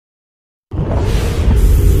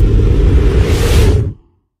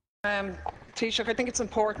Taoiseach, I think it's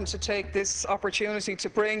important to take this opportunity to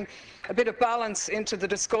bring a bit of balance into the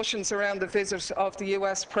discussions around the visit of the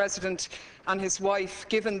US President and his wife,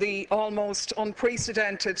 given the almost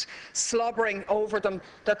unprecedented slobbering over them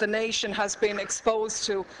that the nation has been exposed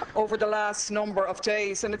to over the last number of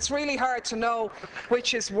days. And it's really hard to know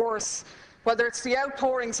which is worse, whether it's the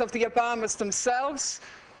outpourings of the Obamas themselves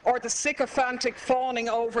or the sycophantic fawning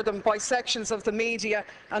over them by sections of the media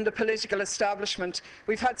and the political establishment.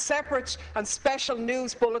 We've had separate and special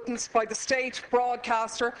news bulletins by the state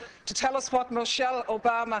broadcaster to tell us what Michelle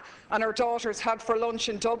Obama and her daughters had for lunch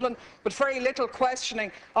in Dublin, but very little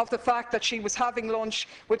questioning of the fact that she was having lunch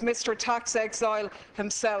with Mr. Tax Exile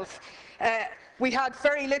himself. We had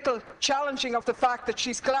very little challenging of the fact that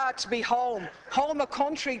she's glad to be home, a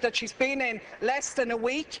country that she's been in less than a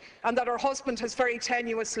week and that her husband has very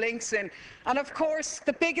tenuous links in. And of course,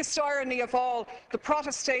 the biggest irony of all, the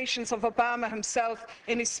protestations of Obama himself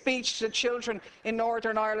in his speech to the children in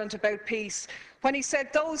Northern Ireland about peace, when he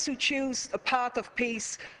said, "Those who choose a path of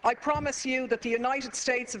peace, I promise you that the United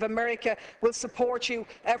States of America will support you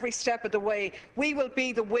every step of the way. We will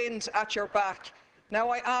be the wind at your back." Now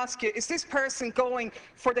I ask you, is this person going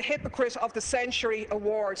for the Hypocrite of the Century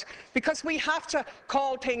award? Because we have to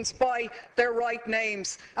call things by their right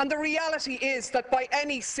names. And the reality is that by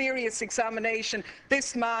any serious examination,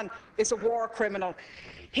 this man is a war criminal.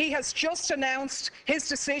 He has just announced his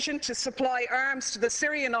decision to supply arms to the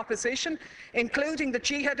Syrian opposition, including the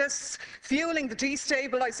jihadists, fueling the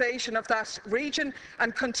destabilisation of that region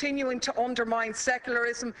and continuing to undermine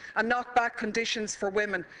secularism and knock back conditions for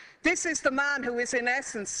women. This is the man who is in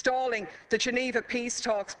essence stalling the Geneva peace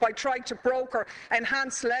talks by trying to broker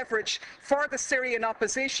enhanced leverage for the Syrian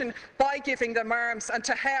opposition by giving them arms, and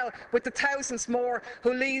to hell with the thousands more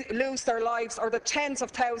who lose their lives, or the tens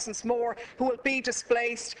of thousands more who will be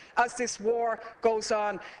displaced as this war goes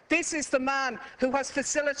on. This is the man who has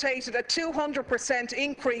facilitated a 200%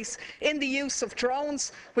 increase in the use of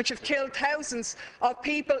drones, which have killed thousands of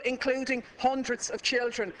people, including hundreds of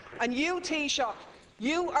children. And you, Taoiseach,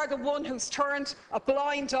 you are the one who's turned a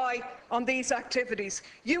blind eye on these activities.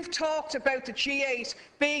 You've talked about the G8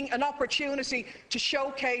 being an opportunity to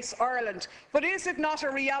showcase Ireland, but is it not a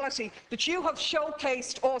reality that you have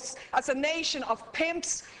showcased us as a nation of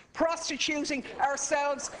pimps, prostituting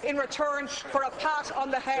ourselves in return for a pat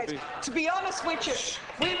on the head? To be honest with you,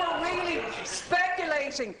 we were really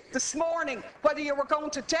speculating this morning whether you were going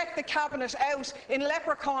to deck the cabinet out in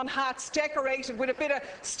leprechaun hats decorated with a bit of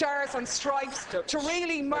stars and stripes to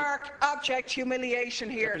really mark abject humiliation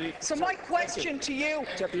here. So my question to you,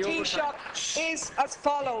 Taoiseach, is as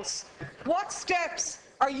follows. What steps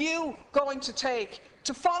are you going to take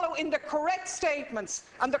to follow in the correct statements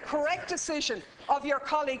and the correct decision of your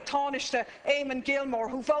colleague Taoiseach Eamon Gilmore,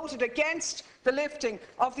 who voted against the lifting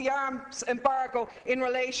of the arms embargo in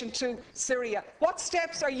relation to Syria? What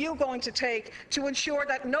steps are you going to take to ensure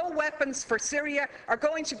that no weapons for Syria are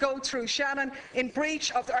going to go through Shannon in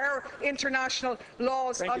breach of our international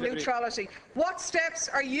laws on neutrality? What steps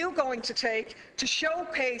are you going to take to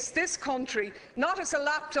showcase this country not as a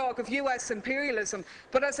lapdog of US imperialism,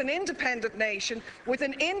 but as an independent nation with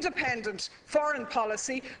an independent foreign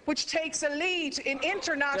policy which takes a lead in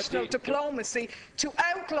international diplomacy to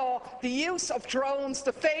outlaw the use of drones,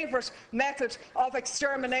 the favourite method of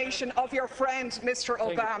extermination of your friend Mr.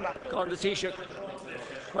 Obama? On the Taoiseach.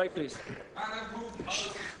 Right, please.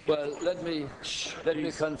 Well, let me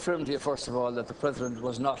confirm to you first of all that the President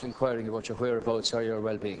was not inquiring about your whereabouts or your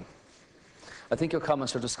well-being. I think your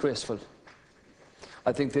comments are disgraceful.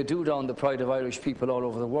 I think they do down the pride of Irish people all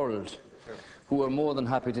over the world, who are more than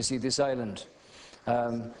happy to see this island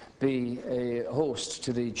be a host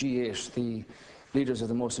to the G8, the leaders of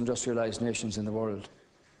the most industrialised nations in the world.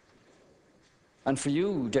 And for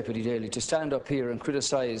you, Deputy Daly, to stand up here and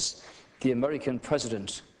criticise the American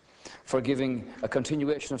President for giving a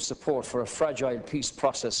continuation of support for a fragile peace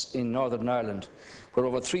process in Northern Ireland, where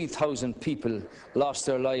over 3,000 people lost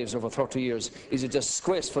their lives over 30 years, is a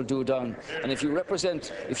disgraceful do-down. And if you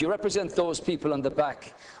represent those people on the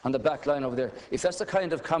back line over there, if that's the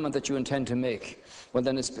kind of comment that you intend to make, well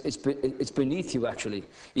then it's beneath you actually.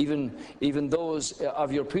 Even those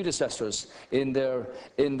of your predecessors in their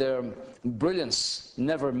brilliance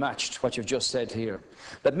never matched what you've just said here.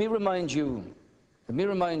 Let me remind you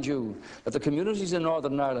that the communities in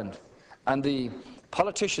Northern Ireland and the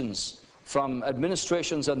politicians from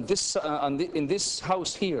administrations in this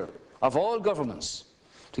House here, of all governments,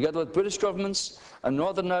 together with British governments and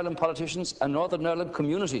Northern Ireland politicians and Northern Ireland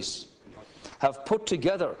communities, have put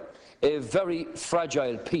together a very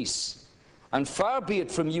fragile peace. And far be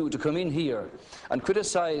it from you to come in here and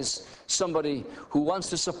criticise somebody who wants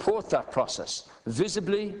to support that process,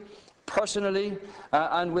 visibly, personally,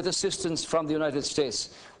 and with assistance from the United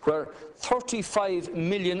States, where 35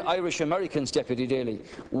 million Irish Americans, Deputy Daly,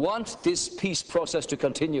 want this peace process to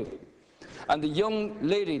continue. And the young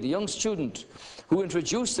lady, the young student who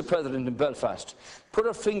introduced the President in Belfast, put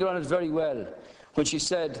her finger on it very well when she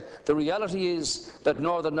said, the reality is that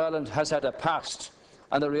Northern Ireland has had a past,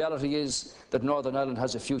 and the reality is that Northern Ireland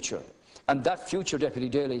has a future. And that future, Deputy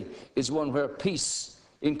Daly, is one where peace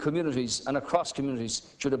in communities and across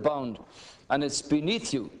communities should abound. And it's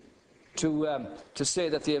beneath you to say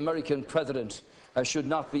that the American President should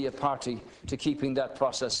not be a party to keeping that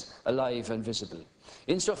process alive and visible.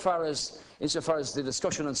 Insofar as the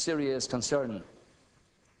discussion on Syria is concerned,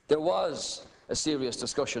 there was a serious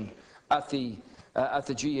discussion at the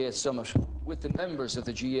G8 summit with the members of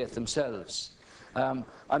the G8 themselves. I'm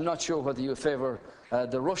not sure whether you favour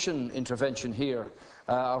the Russian intervention here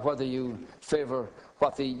or whether you favour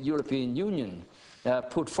what the European Union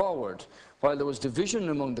put forward. While there was division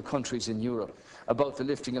among the countries in Europe about the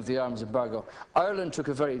lifting of the arms embargo, Ireland took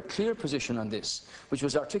a very clear position on this, which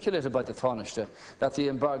was articulated by the Taoiseach, that the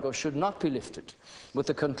embargo should not be lifted. But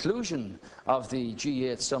the conclusion of the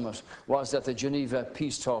G8 summit was that the Geneva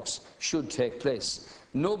peace talks should take place.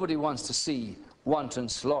 Nobody wants to see wanton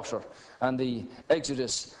slaughter and the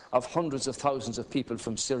exodus of hundreds of thousands of people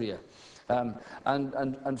from Syria. And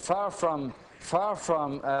far from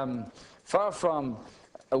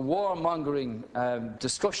a warmongering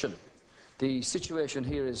discussion, the situation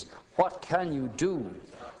here is, what can you do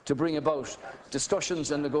to bring about discussions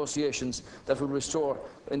and negotiations that will restore,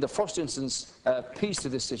 in the first instance, peace to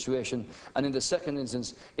this situation, and in the second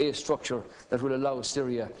instance, a structure that will allow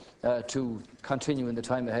Syria to continue in the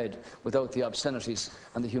time ahead without the obscenities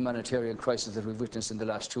and the humanitarian crisis that we've witnessed in the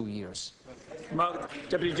last 2 years.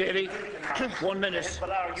 Deputy Daly, 1 minute.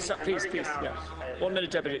 Please, yeah. 1 minute,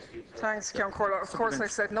 Deputy. Thanks, Ceann Comhairle. Of course, I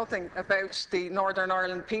said nothing about the Northern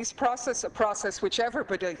Ireland peace process, a process which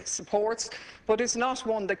everybody supports, but is not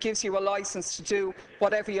one that gives you a licence to do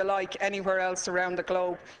whatever you like anywhere else around the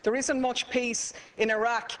globe. There isn't much peace in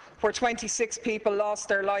Iraq, where 26 people lost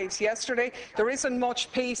their lives yesterday. There isn't much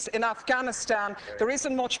peace in Afghanistan. There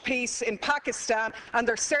isn't much peace in Pakistan. And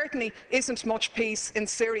there certainly isn't much peace in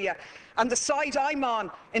Syria. And the side I'm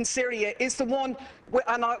on in Syria is the one,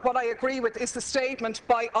 and what I agree with, is the statement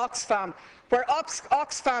by Oxfam, where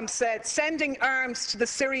Oxfam said sending arms to the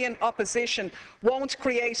Syrian opposition won't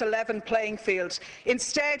create a level playing field.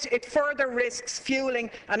 Instead, it further risks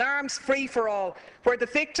fueling an arms free-for-all, where the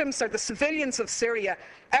victims are the civilians of Syria.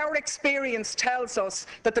 Our experience tells us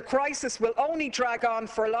that the crisis will only drag on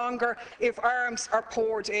for longer if arms are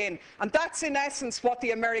poured in. And that's in essence what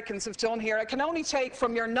the Americans have done here. I can only take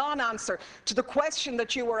from your non-answer to the question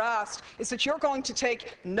that you were asked is that you're going to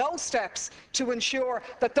take no steps to ensure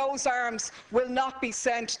that those arms will not be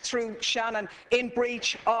sent through Shannon in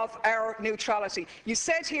breach of our neutrality. You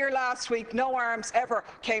said here last week no arms ever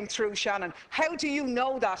came through Shannon. How do you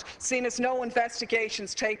know that, seeing as no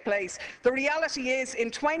investigations take place? The reality is, in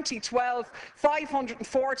 2012,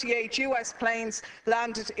 548 US planes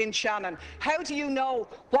landed in Shannon. How do you know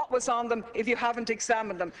what was on them if you haven't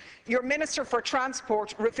examined them? Your Minister for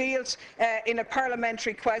Transport revealed in a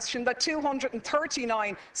parliamentary question that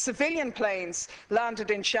 239 civilian planes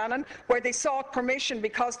landed in Shannon, where they sought permission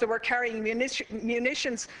because they were carrying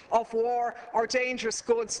munitions of war or dangerous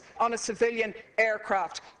goods on a civilian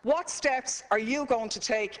aircraft. What steps are you going to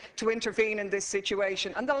take to intervene in this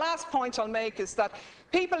situation? And the last point I'll make is that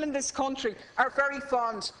people in this country are very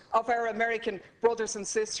fond of our American brothers and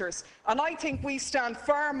sisters, and I think we stand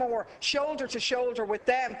far more shoulder to shoulder with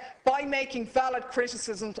them by making valid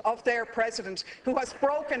criticisms of their president, who has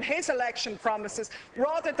broken his election promises,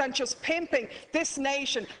 rather than just pimping this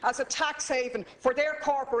nation as a tax haven for their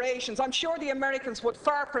corporations. I'm sure the Americans would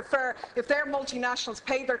far prefer if their multinationals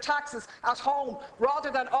paid their taxes at home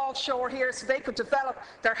rather than offshore here, so they could develop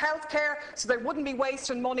their health care, so they wouldn't be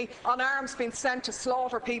wasting money on arms being sent to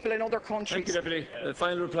slaughter people in other countries. Thank you, Deputy.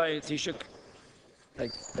 Final reply, Taoiseach.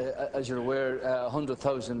 As you're aware,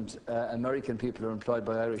 100,000 American people are employed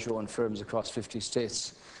by Irish-owned firms across 50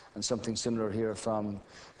 states, and something similar here from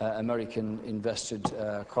American invested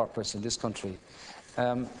corporates in this country.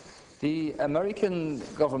 The American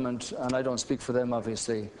government, and I don't speak for them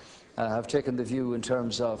obviously, have taken the view in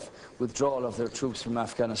terms of withdrawal of their troops from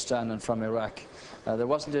Afghanistan and from Iraq. There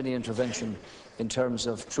wasn't any intervention in terms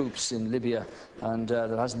of troops in Libya, and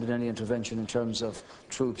there hasn't been any intervention in terms of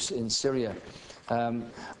troops in Syria.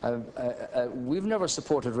 We've never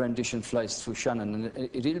supported rendition flights through Shannon, and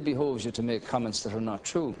it ill behoves you to make comments that are not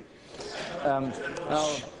true.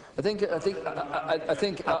 Now, I think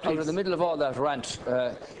out of the middle of all that rant,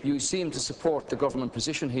 you seem to support the government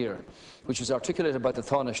position here, which is articulated by the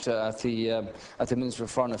Taoiseach at the Minister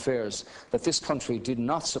of Foreign Affairs, that this country did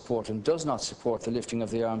not support and does not support the lifting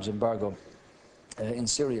of the arms embargo in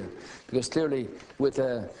Syria, because clearly with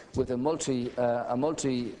a multi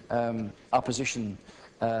opposition,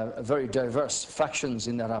 very diverse factions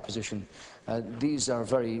in that opposition, these are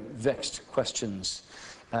very vexed questions.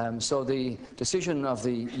 So the decision of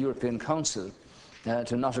the European Council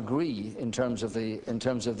to not agree in terms of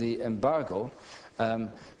the embargo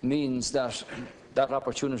means that that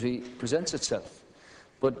opportunity presents itself.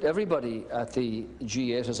 But everybody at the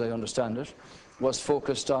G8, as I understand it, was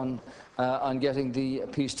focused on getting the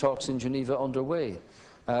peace talks in Geneva underway,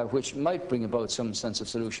 which might bring about some sense of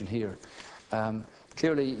solution here.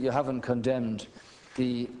 Clearly, you haven't condemned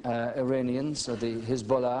the Iranians or the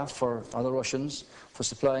Hezbollah or the Russians for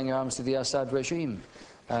supplying arms to the Assad regime.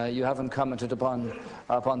 You haven't commented upon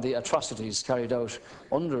the atrocities carried out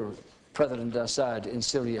under President Assad in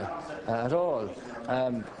Syria at all.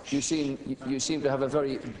 You seem to have a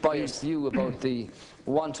very biased view about the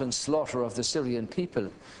wanton slaughter of the Syrian people.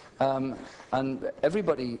 And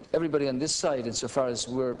everybody on this side, insofar as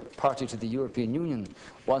we're party to the European Union,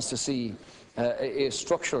 wants to see a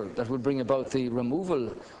structure that would bring about the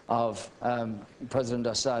removal of President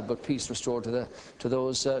Assad, but peace restored to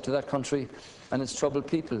that country and its troubled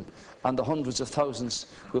people, and the hundreds of thousands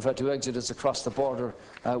who have had to exit us across the border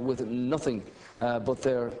with nothing but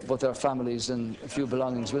their families and a few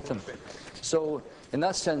belongings with them. So, in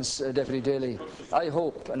that sense, Deputy Daly, I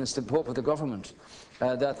hope, and it's the hope of the government,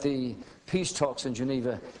 that the peace talks in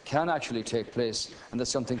Geneva can actually take place and that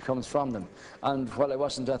something comes from them. And while I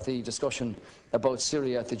wasn't at the discussion about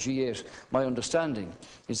Syria at the G8, my understanding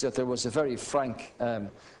is that there was a very frank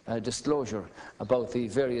disclosure about the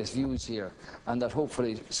various views here, and that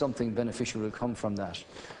hopefully something beneficial will come from that.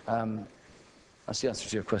 That's the answer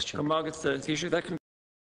to your question.